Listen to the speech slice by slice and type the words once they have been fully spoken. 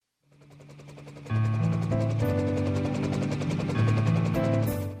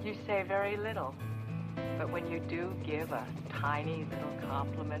say very little. But when you do give a tiny little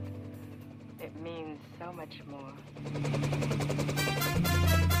compliment, it means so much more.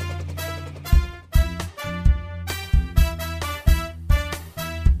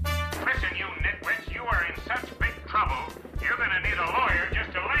 Listen, you nitwits, you are in such big trouble, you're gonna need a lawyer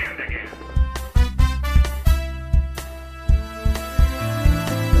just to land again.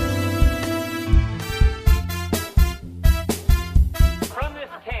 From this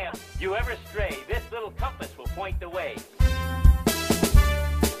camp, you ever stray, this little compass will point the way.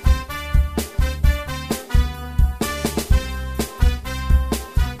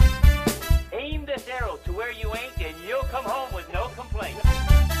 Aim this arrow to where you ain't, and you'll come home with no complaints.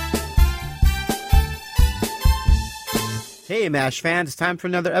 Hey, MASH fans, it's time for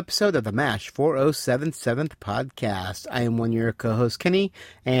another episode of the MASH 4077th podcast. I am one of your co-host, Kenny,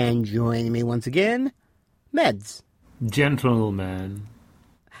 and joining me once again, Meds. Gentleman.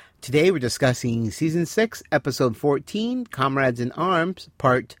 Today we're discussing Season 6, Episode 14, Comrades in Arms,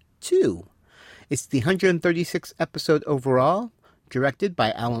 Part 2. It's the 136th episode overall, directed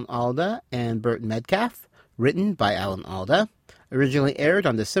by Alan Alda and Burt Metcalf, written by Alan Alda. Originally aired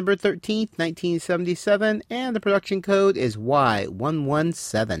on December 13th, 1977, and the production code is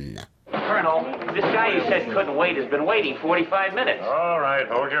Y117. Colonel, this guy you said couldn't wait has been waiting 45 minutes. All right,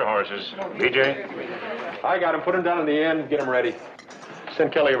 hold your horses. BJ? I got him. Put him down in the end. Get him ready.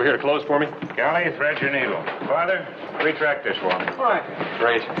 Send Kelly over here to close for me. Kelly, thread your needle. Father, retract this for me. All right.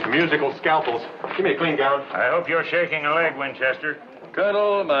 Great. Musical scalpels. Give me a clean gown. I hope you're shaking a leg, Winchester.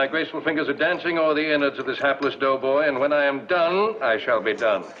 Colonel, my graceful fingers are dancing over the innards of this hapless doughboy, and when I am done, I shall be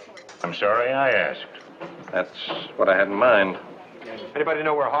done. I'm sorry I asked. That's what I had in mind. Anybody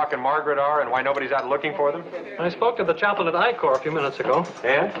know where Hawk and Margaret are and why nobody's out looking for them? I spoke to the chaplain at I-Corps a few minutes ago.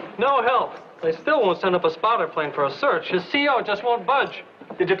 And? No help. They still won't send up a spotter plane for a search. His CO just won't budge.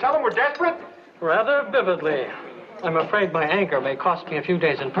 Did you tell them we're desperate? Rather vividly. I'm afraid my anger may cost me a few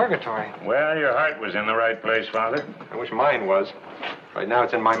days in purgatory. Well, your heart was in the right place, Father. I wish mine was. Right now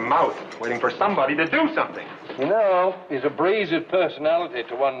it's in my mouth, waiting for somebody to do something. You know, he's a breeze of personality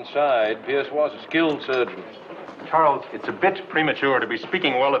to one side. Pierce was a skilled surgeon. Charles, it's a bit premature to be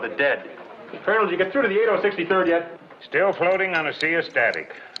speaking well of the dead. Colonel, did you get through to the 8063rd yet? Still floating on a sea of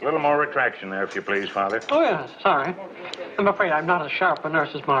static. A little more retraction there, if you please, Father. Oh, yes, sorry. I'm afraid I'm not as sharp a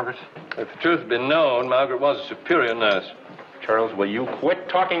nurse as Margaret. If the truth had been known, Margaret was a superior nurse. Charles, will you quit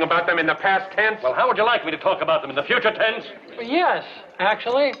talking about them in the past tense? Well, how would you like me to talk about them in the future tense? Yes,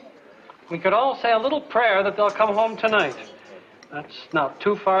 actually. We could all say a little prayer that they'll come home tonight. That's not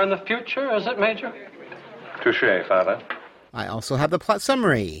too far in the future, is it, Major? Touché, Father. I also have the plot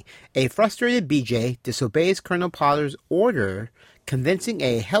summary. A frustrated BJ disobeys Colonel Potter's order, convincing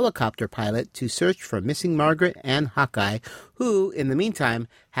a helicopter pilot to search for missing Margaret and Hawkeye, who, in the meantime,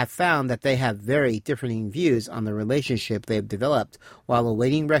 have found that they have very differing views on the relationship they've developed while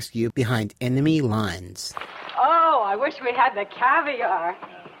awaiting rescue behind enemy lines. Oh, I wish we had the caviar.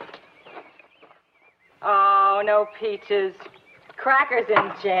 Oh, no peaches. Crackers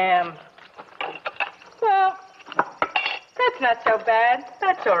and jam. Well, that's not so bad.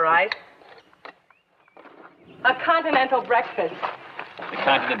 That's all right. A continental breakfast. The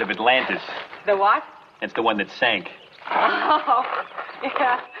continent of Atlantis. The what? It's the one that sank. Oh,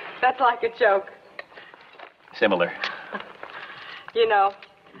 yeah, that's like a joke. Similar. You know,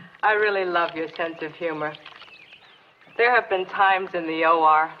 I really love your sense of humor. There have been times in the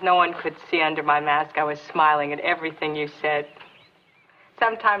OR, no one could see under my mask. I was smiling at everything you said.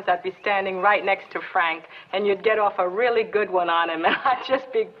 Sometimes I'd be standing right next to Frank, and you'd get off a really good one on him, and I'd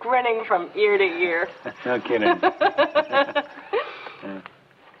just be grinning from ear to ear. No kidding.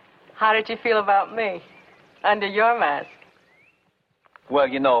 How did you feel about me under your mask? Well,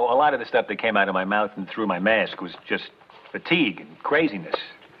 you know, a lot of the stuff that came out of my mouth and through my mask was just fatigue and craziness.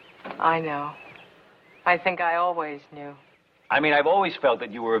 I know. I think I always knew. I mean, I've always felt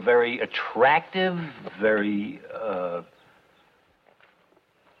that you were a very attractive,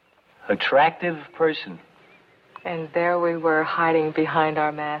 attractive person. And there we were, hiding behind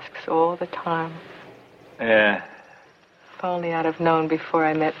our masks all the time. Yeah. If only I'd have known before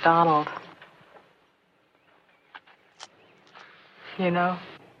I met Donald. You know?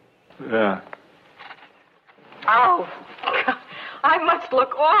 Yeah. Oh, I must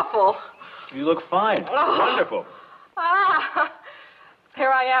look awful. You look fine. Oh. Wonderful. Ah,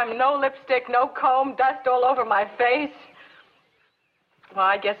 here I am, no lipstick, no comb, dust all over my face. Well,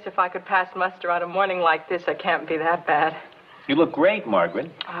 I guess if I could pass muster on a morning like this, I can't be that bad. You look great,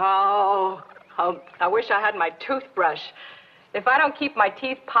 Margaret. Oh, I wish I had my toothbrush. If I don't keep my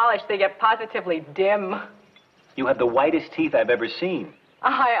teeth polished, they get positively dim. You have the whitest teeth I've ever seen.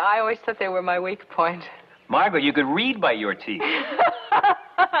 I always thought they were my weak point. Margaret, you could read by your teeth.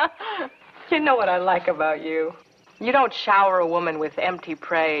 You know what I like about you. You don't shower a woman with empty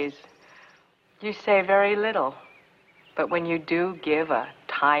praise. You say very little. But when you do give a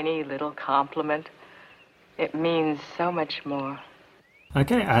tiny little compliment, it means so much more.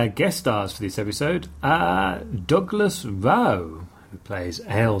 Okay, our guest stars for this episode are Douglas Rowe, who plays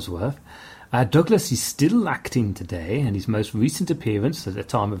Aylesworth. Douglas is still acting today, and his most recent appearance at the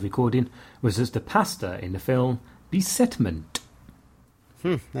time of recording was as the pastor in the film Besetment.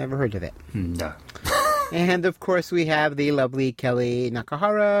 Never heard of it. No. And, of course, we have the lovely Kelly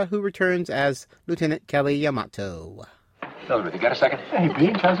Nakahara, who returns as Lieutenant Kelly Yamato. Elizabeth, you got a second? Hey,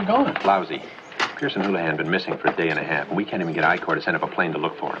 Beach, how's it going? Lousy. Pearson Houlihan been missing for a day and a half, and we can't even get I-Corps to send up a plane to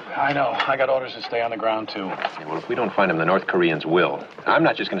look for him. I know. I got orders to stay on the ground, too. Yeah, well, if we don't find him, the North Koreans will. I'm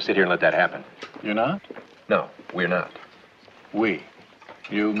not just going to sit here and let that happen. You're not? No, we're not. We.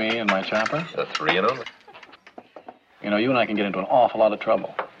 You, me, and my chopper? The three and only. You know, you and I can get into an awful lot of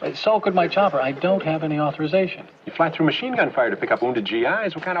trouble. So could my chopper. I don't have any authorization. You fly through machine gun fire to pick up wounded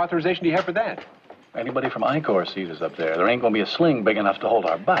GIs. What kind of authorization do you have for that? Anybody from I-Corps sees us up there. There ain't going to be a sling big enough to hold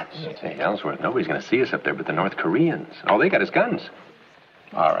our butts. Hey, Ellsworth, nobody's going to see us up there but the North Koreans. All they got is guns.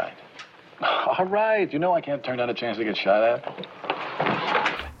 All right. All right. You know I can't turn down a chance to get shot at.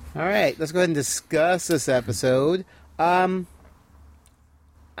 All right, let's go ahead and discuss this episode. And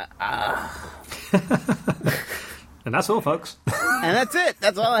that's all, folks. And that's it.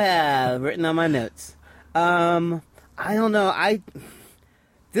 That's all I have written on my notes. I don't know.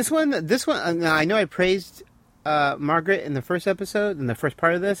 This one, I know I praised Margaret in the first episode, in the first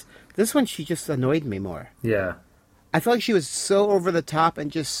part of this. This one, she just annoyed me more. Yeah. I felt like she was so over the top and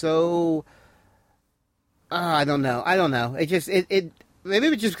just so... I don't know. Maybe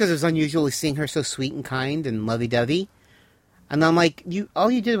it's just because it was unusual seeing her so sweet and kind and lovey-dovey. And I'm like, all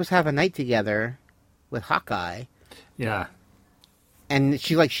you did was have a night together with Hawkeye. Yeah. And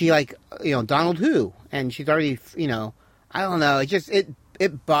she Donald who? And she's already, I don't know.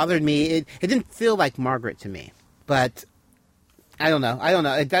 It bothered me. It didn't feel like Margaret to me. But I don't know.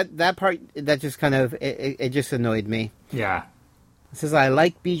 That part, that just kind of, it just annoyed me. Yeah. It says, I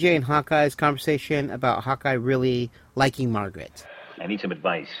like BJ and Hawkeye's conversation about Hawkeye really liking Margaret. I need some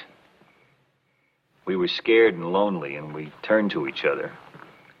advice. We were scared and lonely, and we turned to each other.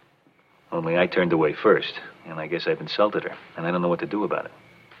 Only I turned away first, and I guess I've insulted her, and I don't know what to do about it.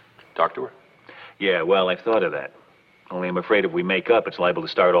 Talk to her? Yeah, well, I've thought of that. Only I'm afraid if we make up, it's liable to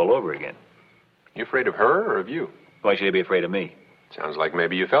start all over again. You afraid of her or of you? Why should I be afraid of me? Sounds like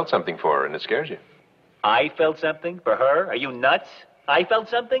maybe you felt something for her and it scares you. I felt something for her? Are you nuts? I felt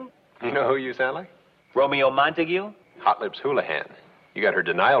something? You know who you sound like? Romeo Montague? Hot Lips Houlihan. You got her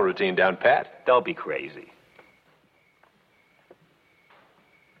denial routine down pat. Don't be crazy.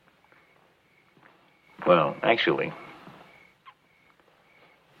 Well, actually,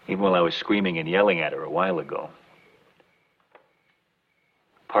 even while I was screaming and yelling at her a while ago,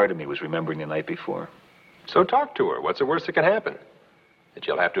 part of me was remembering the night before. So talk to her. What's the worst that can happen? That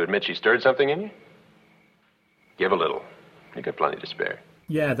you'll have to admit she stirred something in you? Give a little. You got plenty to spare.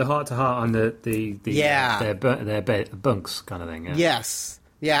 Yeah, the heart-to-heart on their bunks kind of thing. Yeah. Yes.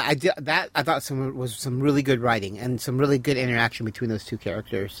 Yeah, I did that. I thought was some really good writing and some really good interaction between those two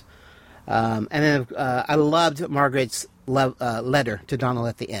characters. And then I loved Margaret's letter to Donald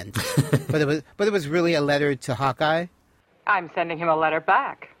at the end, but it was really a letter to Hawkeye. I'm sending him a letter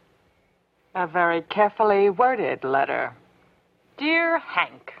back. A very carefully worded letter. Dear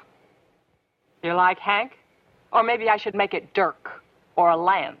Hank. You like Hank? Or maybe I should make it Dirk or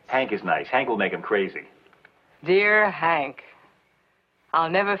Lance. Hank is nice. Hank will make him crazy. Dear Hank, I'll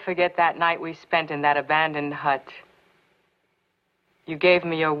never forget that night we spent in that abandoned hut. You gave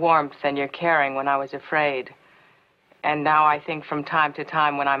me your warmth and your caring when I was afraid. And now I think from time to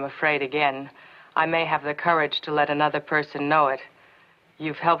time when I'm afraid again, I may have the courage to let another person know it.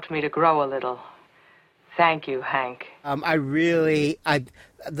 You've helped me to grow a little. Thank you, Hank.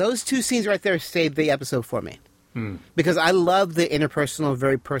 Those two scenes right there saved the episode for me. Because I love the interpersonal,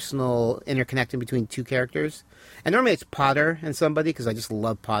 very personal interconnecting between two characters. And normally it's Potter and somebody, because I just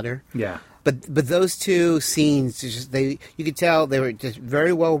love Potter. Yeah. But those two scenes, you could tell they were just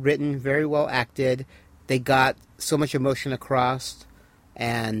very well written, very well acted. They got so much emotion across,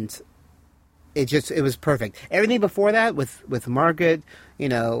 and it was perfect. Everything before that with Margaret,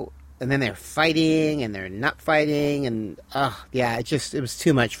 and then they're fighting and they're not fighting, and it was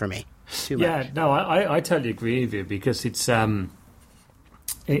too much for me. Too much. Yeah, no, I totally agree with you, because it's kind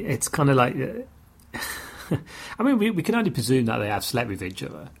of like, I mean, we can only presume that they have slept with each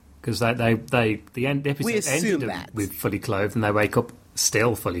other, because the episode ended with fully clothed, and they wake up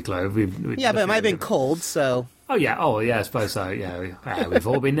still fully clothed. Yeah, but it might have been cold, so... Oh yeah, I suppose so. Yeah, we've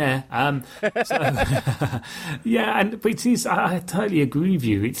all been there. Yeah, but it is. I totally agree with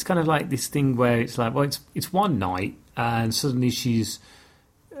you. It's kind of like this thing where it's like, well, it's one night, and suddenly she's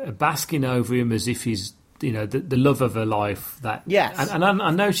basking over him as if he's, the love of her life. That yes, and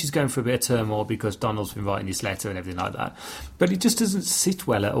I know she's going through a bit of turmoil because Donald's been writing this letter and everything like that. But it just doesn't sit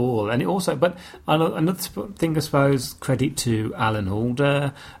well at all. And it also, but another thing, I suppose, credit to Alan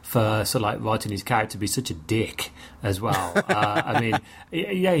Alda for sort of like writing his character to be such a dick as well. I mean,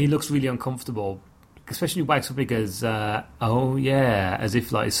 yeah, he looks really uncomfortable. Especially when he wakes up and goes, as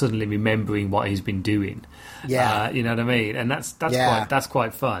if like suddenly remembering what he's been doing. Yeah, you know what I mean. And that's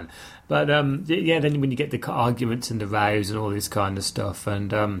quite fun. But then when you get the arguments and the rows and all this kind of stuff,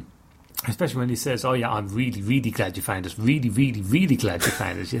 and especially when he says, "Oh yeah, I'm really, really glad you found us. Really, really, really glad you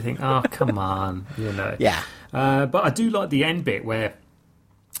found us." You think, "Oh, come on," Yeah. But I do like the end bit where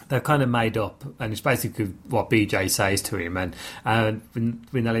they're kind of made up, and it's basically what BJ says to him, and when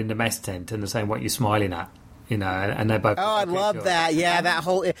they're in the mess tent and they're saying, "What are you smiling at?" And they both... Oh, I love that. Yeah, that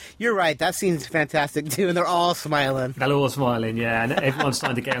whole... You're right. That scene's fantastic, too, and they're all smiling. They're all smiling, yeah, and everyone's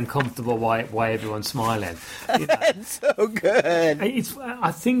starting to get uncomfortable why everyone's smiling. It's so good.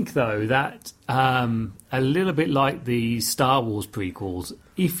 I think, though, that a little bit like the Star Wars prequels,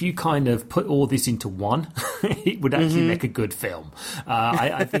 if you kind of put all this into one, it would actually make a good film.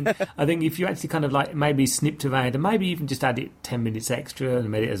 I think if you actually kind of like maybe snipped around and maybe even just added 10 minutes extra and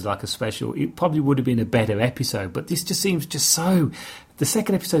made it as like a special, it probably would have been a better episode. But this just seems so... The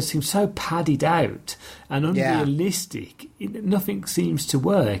second episode seems so padded out and unrealistic. Nothing seems to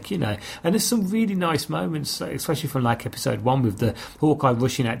work, And there's some really nice moments, especially from like episode 1 with the Hawkeye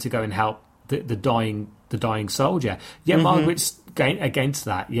rushing out to go and help the dying soldier. Yeah, Margaret's against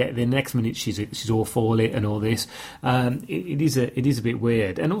that. Yeah, the next minute she's all for it and all this. It is a bit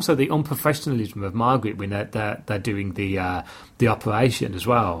weird, and also the unprofessionalism of Margaret when they're doing the operation as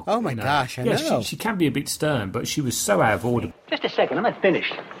well. Oh my gosh, I know. She can be a bit stern, but she was so out of order. Just a second, I'm not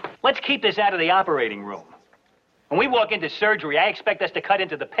finished. Let's keep this out of the operating room. When we walk into surgery, I expect us to cut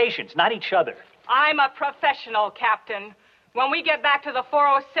into the patients, not each other. I'm a professional, Captain. When we get back to the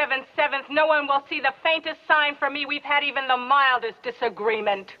 407 7th, no one will see the faintest sign from me we've had even the mildest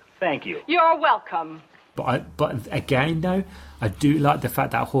disagreement. Thank you. You're welcome. But again, though, I do like the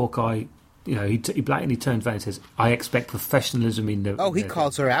fact that Hawkeye, he blatantly turns around and says, "I expect professionalism in the." Oh, he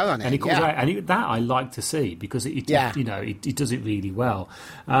calls her out on it, and he calls her out, and that I like to see because it does it really well.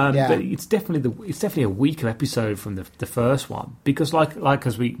 But it's definitely a weaker episode from the first one because, like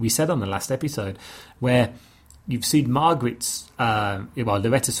as we said on the last episode, where you've seen Margaret's,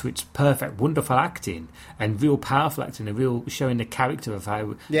 Loretta Swit's perfect, wonderful acting and real powerful acting and real showing the character of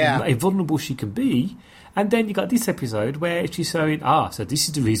how vulnerable she can be. And then you got this episode where she's showing, so this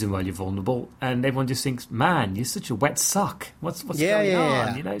is the reason why you're vulnerable. And everyone just thinks, man, you're such a wet sock. What's going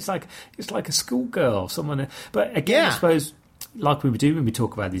on? It's like a schoolgirl. But again, I suppose, like we do when we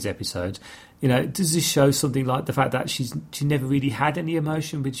talk about these episodes, does this show something like the fact that she never really had any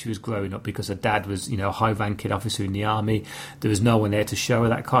emotion when she was growing up because her dad was, a high-ranking officer in the army. There was no one there to show her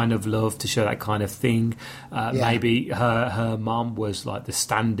that kind of love, to show that kind of thing. Maybe her mum was like the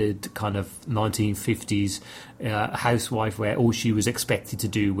standard kind of 1950s housewife where all she was expected to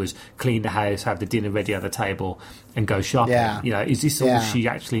do was clean the house, have the dinner ready at the table and go shopping. Is this all she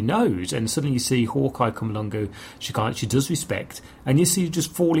actually knows? And suddenly you see Hawkeye come along and go, she does respect, and you see her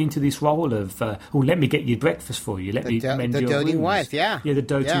just fall into this role of let me get you breakfast for you, let me mend your doting wounds. wife, the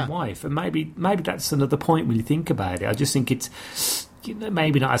doting wife. And maybe that's another point when you think about it. I just think it's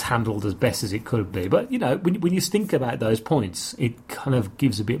maybe not as handled as best as it could be, but when you think about those points, it kind of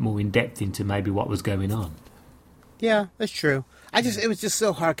gives a bit more in depth into maybe what was going on. Yeah, that's true. It was just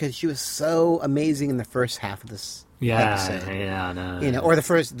so hard because she was so amazing in the first half of this episode. Yeah, I know. Or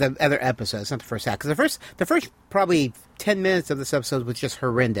the other episodes, not the first half. Because the first probably 10 minutes of this episode was just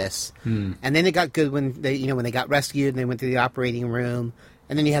horrendous. And then it got good when they got rescued and they went to the operating room.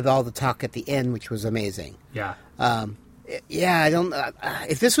 And then you had all the talk at the end, which was amazing. Yeah. I don't...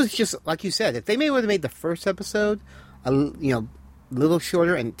 if this was just, like you said, if they would have made the first episode, little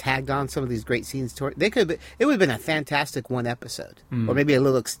shorter and tagged on some of these great scenes to it, it would have been a fantastic one episode. Or maybe a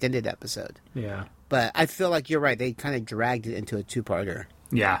little extended episode. Yeah. But I feel like you're right. They kind of dragged it into a two-parter.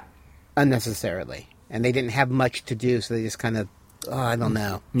 Yeah. Unnecessarily. And they didn't have much to do, so they just kind of, I don't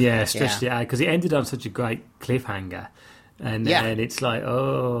know. Yeah, especially, because it ended on such a great cliffhanger. And it's like,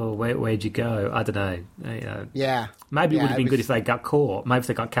 where'd you go? I don't know. Yeah. Maybe it would have been good if they got caught. Maybe if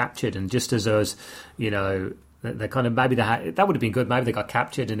they got captured. And just as there was, They're kind of maybe that would have been good. Maybe they got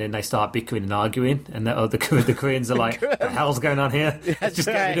captured and then they start bickering and arguing, and the Koreans are like, "What the hell's going on here? Let's just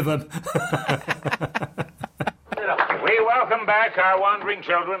get rid of them." We welcome back our wandering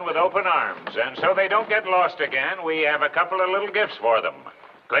children with open arms, and so they don't get lost again, we have a couple of little gifts for them.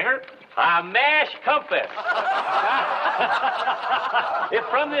 Klinger? A MASH compass. If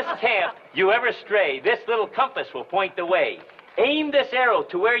from this camp you ever stray, this little compass will point the way. Aim this arrow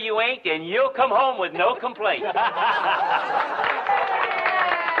to where you ain't, and you'll come home with no complaint.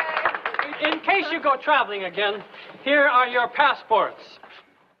 In case you go traveling again, here are your passports.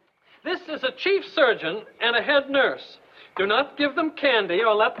 This is a chief surgeon and a head nurse. Do not give them candy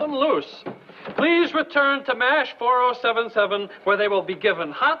or let them loose. Please return to MASH 4077, where they will be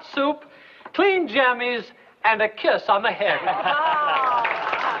given hot soup, clean jammies, and a kiss on the head.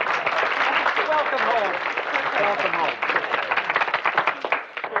 Welcome home. Welcome home.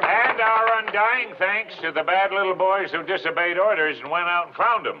 And our undying thanks to the bad little boys who disobeyed orders and went out and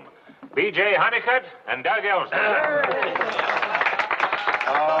found them. B.J. Honeycutt and Doug Elsner.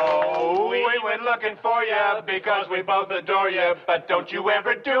 Oh, we went looking for you because we both adore you. But don't you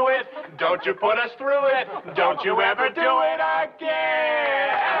ever do it. Don't you put us through it. Don't you ever do it again.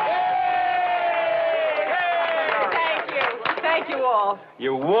 Thank you all.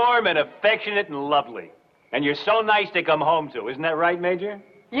 You're warm and affectionate and lovely. And you're so nice to come home to. Isn't that right, Major?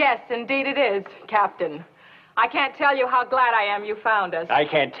 Yes, indeed it is, Captain. I can't tell you how glad I am you found us. I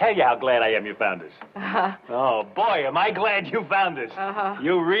can't tell you how glad I am you found us. Oh, boy, am I glad you found us.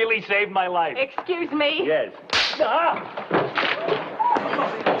 You really saved my life. Excuse me? Yes.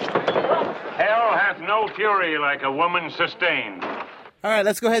 Hell hath no fury like a woman sustained. All right,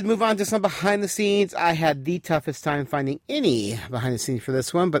 let's go ahead and move on to some behind the scenes. I had the toughest time finding any behind the scenes for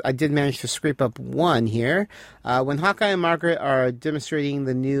this one, but I did manage to scrape up one here. When Hawkeye and Margaret are demonstrating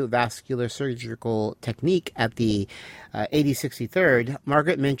the new vascular surgical technique at the 8063rd,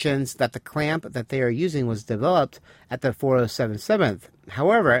 Margaret mentions that the clamp that they are using was developed at the 4077th.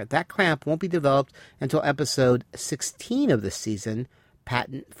 However, that clamp won't be developed until episode 16 of this season,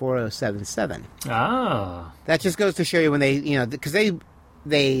 Patent 4077. Ah. That just goes to show you when they, because they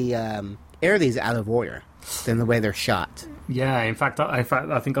air these out of order than the way they're shot. Yeah, in fact, I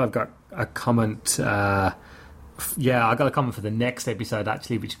think I've got a comment. I got a comment for the next episode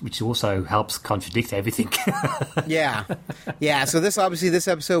actually, which also helps contradict everything. yeah. So this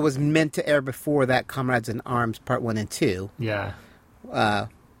episode was meant to air before that Comrades in Arms Part 1 and 2. Yeah.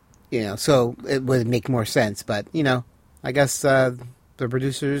 So it would make more sense, but I guess the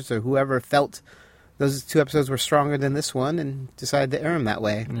producers or whoever felt those two episodes were stronger than this one and decided to air them that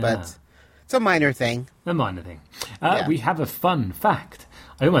way. Yeah. But it's a minor thing. We have a fun fact.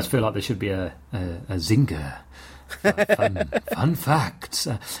 I almost feel like there should be a zinger. Fun facts.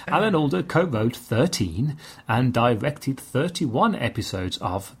 Alan Alda co-wrote 13 and directed 31 episodes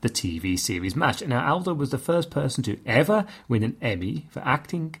of the TV series MASH. Now, Alda was the first person to ever win an Emmy for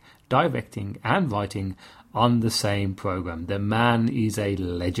acting, directing, and writing on the same program. The man is a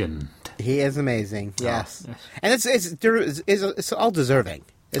legend. He is amazing. Yes, and it's all deserving.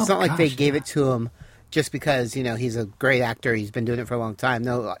 It's not like they gave it to him just because he's a great actor. He's been doing it for a long time.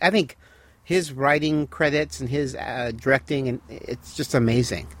 No, I think his writing credits and his directing, and it's just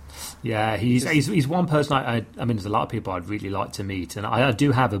amazing. Yeah, he's one person. I mean, there's a lot of people I'd really like to meet, and I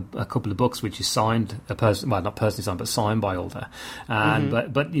do have a couple of books which is signed, not personally signed, but signed by Alda. And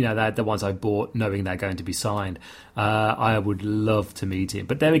but they're the ones I bought knowing they're going to be signed. I would love to meet him,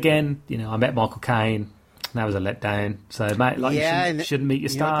 but there again, I met Michael Caine. That was a letdown. So, mate, you shouldn't meet your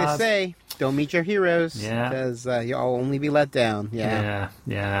stars. You know what they say, don't meet your heroes, because you'll only be let down. Yeah.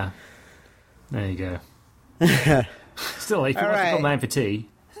 There you go. Still, if you want to come round for tea.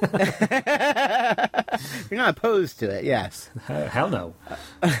 You're not opposed to it, yes. Hell no.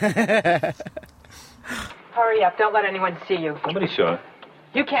 Hurry up, don't let anyone see you. Somebody saw it.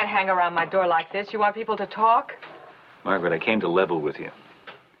 You can't hang around my door like this. You want people to talk? Margaret, I came to level with you.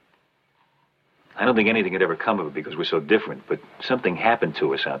 I don't think anything could ever come of it because we're so different, but something happened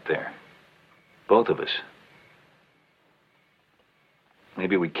to us out there. Both of us.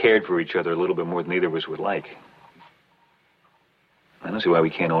 Maybe we cared for each other a little bit more than either of us would like. I don't see why we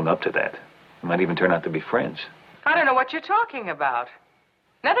can't own up to that. We might even turn out to be friends. I don't know what you're talking about.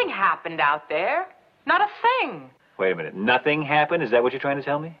 Nothing happened out there. Not a thing. Wait a minute. Nothing happened? Is that what you're trying to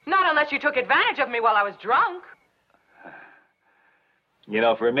tell me? Not unless you took advantage of me while I was drunk.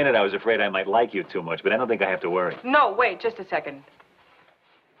 For a minute I was afraid I might like you too much, but I don't think I have to worry. No, wait, just a second.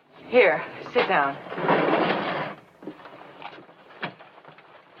 Here, sit down.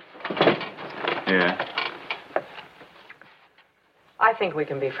 Yeah. I think we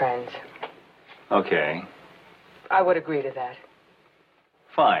can be friends. Okay. I would agree to that.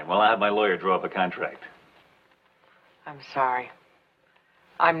 Fine. Well, I'll have my lawyer draw up a contract. I'm sorry.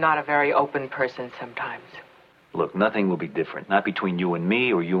 I'm not a very open person sometimes. Look, nothing will be different. Not between you and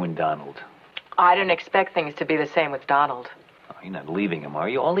me or you and Donald. I didn't expect things to be the same with Donald. Oh, you're not leaving him, are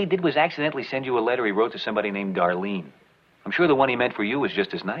you? All he did was accidentally send you a letter he wrote to somebody named Darlene. I'm sure the one he meant for you was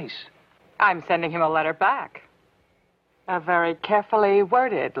just as nice. I'm sending him a letter back. A very carefully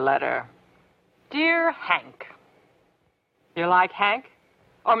worded letter. Dear Hank. You like Hank?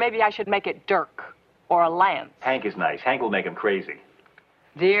 Or maybe I should make it Dirk or Lance. Hank is nice. Hank will make him crazy.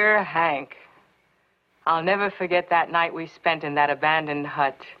 Dear Hank, I'll never forget that night we spent in that abandoned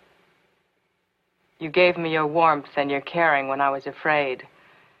hut. You gave me your warmth and your caring when I was afraid.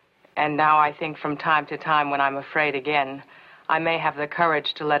 And now I think from time to time when I'm afraid again, I may have the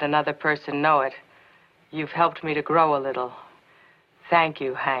courage to let another person know it. You've helped me to grow a little. Thank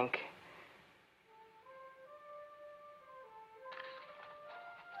you, Hank.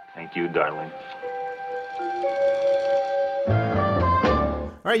 Thank you, darling.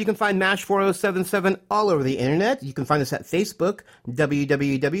 All right, you can find MASH 4077 all over the internet. You can find us at Facebook,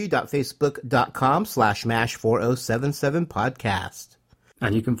 www.facebook.com/MASH 4077 podcast.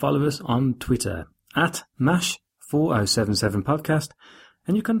 And you can follow us on Twitter at MASH 4077 podcast.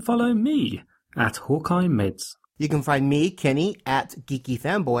 And you can follow me at Hawkeye Meds. You can find me, Kenny, at Geeky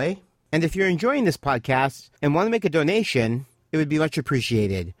Fanboy. And if you're enjoying this podcast and want to make a donation, it would be much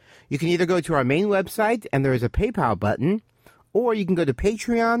appreciated. You can either go to our main website and there is a PayPal button, or you can go to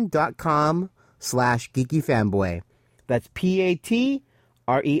patreon.com/geekyfanboy. That's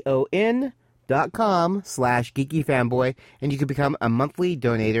patreon.com/geekyfanboy, and you can become a monthly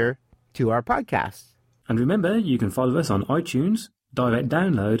donator to our podcast. And remember, you can follow us on iTunes, direct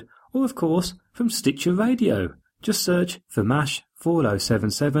download, or of course, from Stitcher Radio. Just search for MASH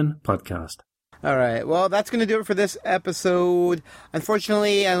 4077 podcast. All right, well, that's going to do it for this episode.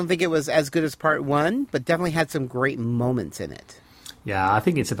 Unfortunately, I don't think it was as good as part one, but definitely had some great moments in it. Yeah, I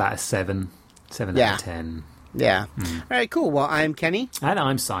think it's about a 7 out of 10. Yeah. All right, cool. Well, I'm Kenny. And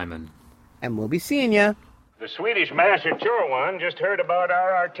I'm Simon. And we'll be seeing you. The Swedish masseur one just heard about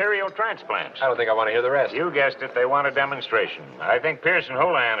our arterial transplants. I don't think I want to hear the rest. You guessed it, they want a demonstration. I think Pierce and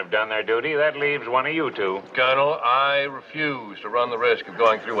Houlihan have done their duty. That leaves one of you two. Colonel, I refuse to run the risk of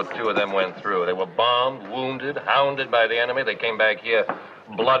going through what the two of them went through. They were bombed, wounded, hounded by the enemy. They came back here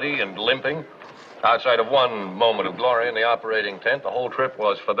bloody and limping. Outside of one moment of glory in the operating tent, the whole trip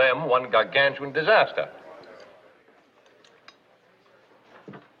was, for them, one gargantuan disaster.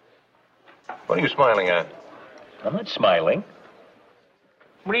 What are you smiling at? I'm not smiling.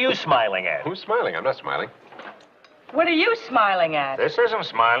 What are you smiling at? Who's smiling? I'm not smiling. What are you smiling at? This isn't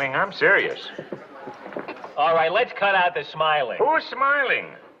smiling. I'm serious. All right, let's cut out the smiling. Who's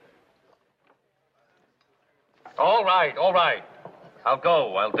smiling? All right. I'll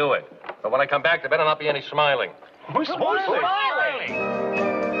go. I'll do it. But when I come back, there better not be any smiling. Who's smiling?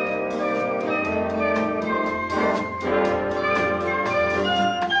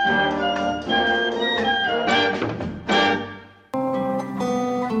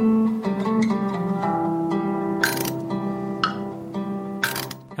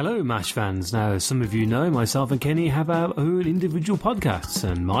 Hello, MASH fans. Now, as some of you know, myself and Kenny have our own individual podcasts,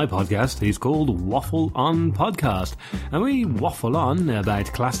 and my podcast is called Waffle On Podcast, and we waffle on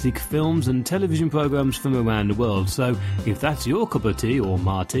about classic films and television programs from around the world. So, if that's your cup of tea or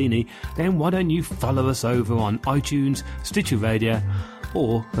martini, then why don't you follow us over on iTunes, Stitcher Radio,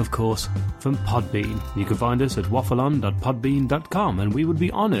 or, of course, from Podbean. You can find us at waffleon.podbean.com, and we would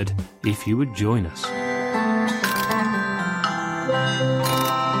be honoured if you would join us.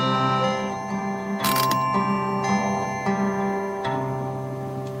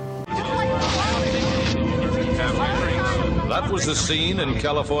 That was the scene in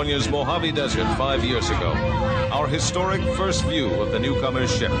California's Mojave Desert 5 years ago. Our historic first view of the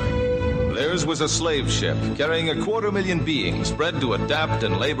newcomer's ship. Theirs was a slave ship carrying 250,000 beings bred to adapt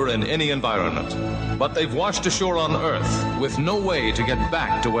and labor in any environment. But they've washed ashore on Earth with no way to get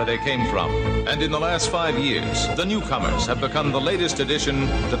back to where they came from. And in the last 5 years, the newcomers have become the latest addition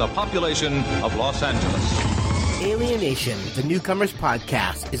to the population of Los Angeles. Alienation, the Newcomers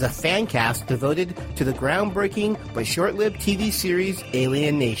Podcast, is a fan cast devoted to the groundbreaking but short-lived TV series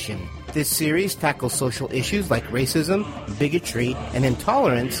Alien Nation. This series tackles social issues like racism, bigotry, and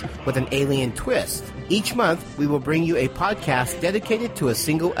intolerance with an alien twist. Each month, we will bring you a podcast dedicated to a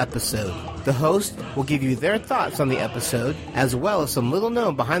single episode. The host will give you their thoughts on the episode, as well as some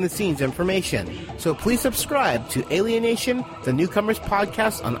little-known behind-the-scenes information. So please subscribe to Alienation, the Newcomers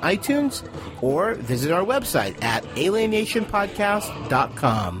Podcast on iTunes, or visit our website at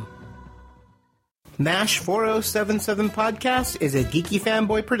alienationpodcast.com. MASH 4077 Podcast is a Geeky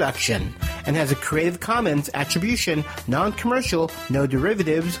Fanboy production and has a Creative Commons Attribution, Non-Commercial, No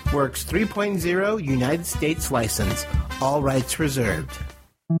Derivatives, Works 3.0 United States license. All rights reserved.